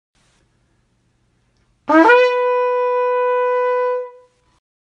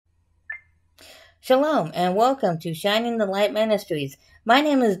Shalom and welcome to Shining the Light Ministries. My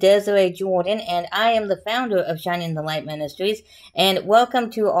name is Desiree Jordan and I am the founder of Shining the Light Ministries, and welcome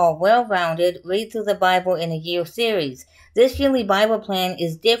to our well-rounded Read Through the Bible in a Year series. This yearly Bible plan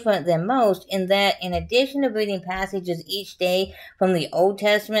is different than most in that in addition to reading passages each day from the Old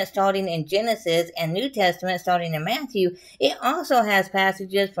Testament starting in Genesis and New Testament starting in Matthew, it also has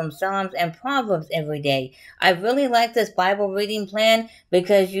passages from Psalms and Proverbs every day. I really like this Bible reading plan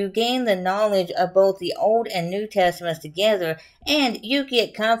because you gain the knowledge of both the Old and New Testaments together, and you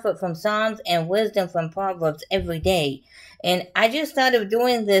get comfort from Psalms and wisdom from Proverbs every day. And I just started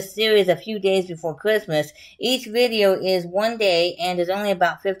doing this series a few days before Christmas. Each video is one day and is only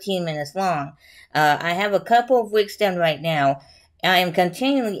about 15 minutes long. I have a couple of weeks done right now. I am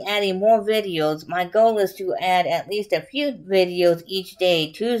continually adding more videos. My goal is to add at least a few videos each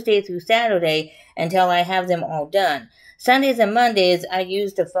day, Tuesday through Saturday, until I have them all done. Sundays and Mondays I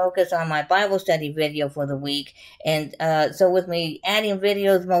use to focus on my Bible study video for the week. And so with me adding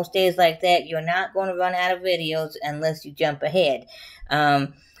videos most days like that, you're not going to run out of videos unless you jump ahead.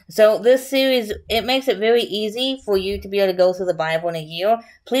 So this series, it makes it very easy for you to be able to go through the Bible in a year.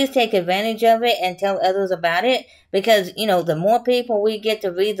 Please take advantage of it and tell others about it, because, you know, the more people we get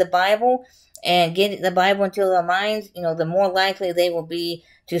to read the Bible and get the Bible into their minds, you know, the more likely they will be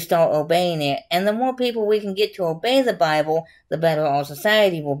to start obeying it. And the more people we can get to obey the Bible, the better our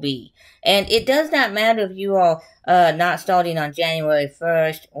society will be. And it does not matter if you are not starting on January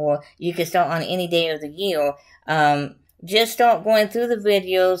 1st, or you can start on any day of the year. Just start going through the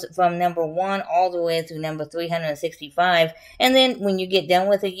videos from number 1 all the way through number 365. And then when you get done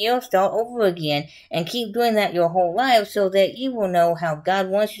with a year, start over again. And keep doing that your whole life so that you will know how God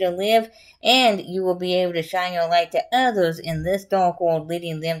wants you to live. And you will be able to shine your light to others in this dark world,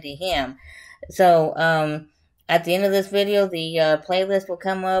 leading them to Him. So at the end of this video, the playlist will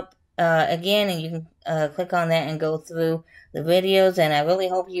come up again. And you can click on that and go through the videos. And I really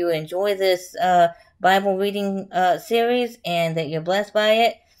hope you enjoy this Bible reading series and that you're blessed by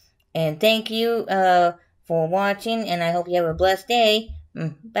it. And thank you for watching, and I hope you have a blessed day.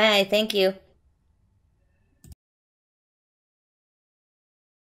 Bye. Thank you.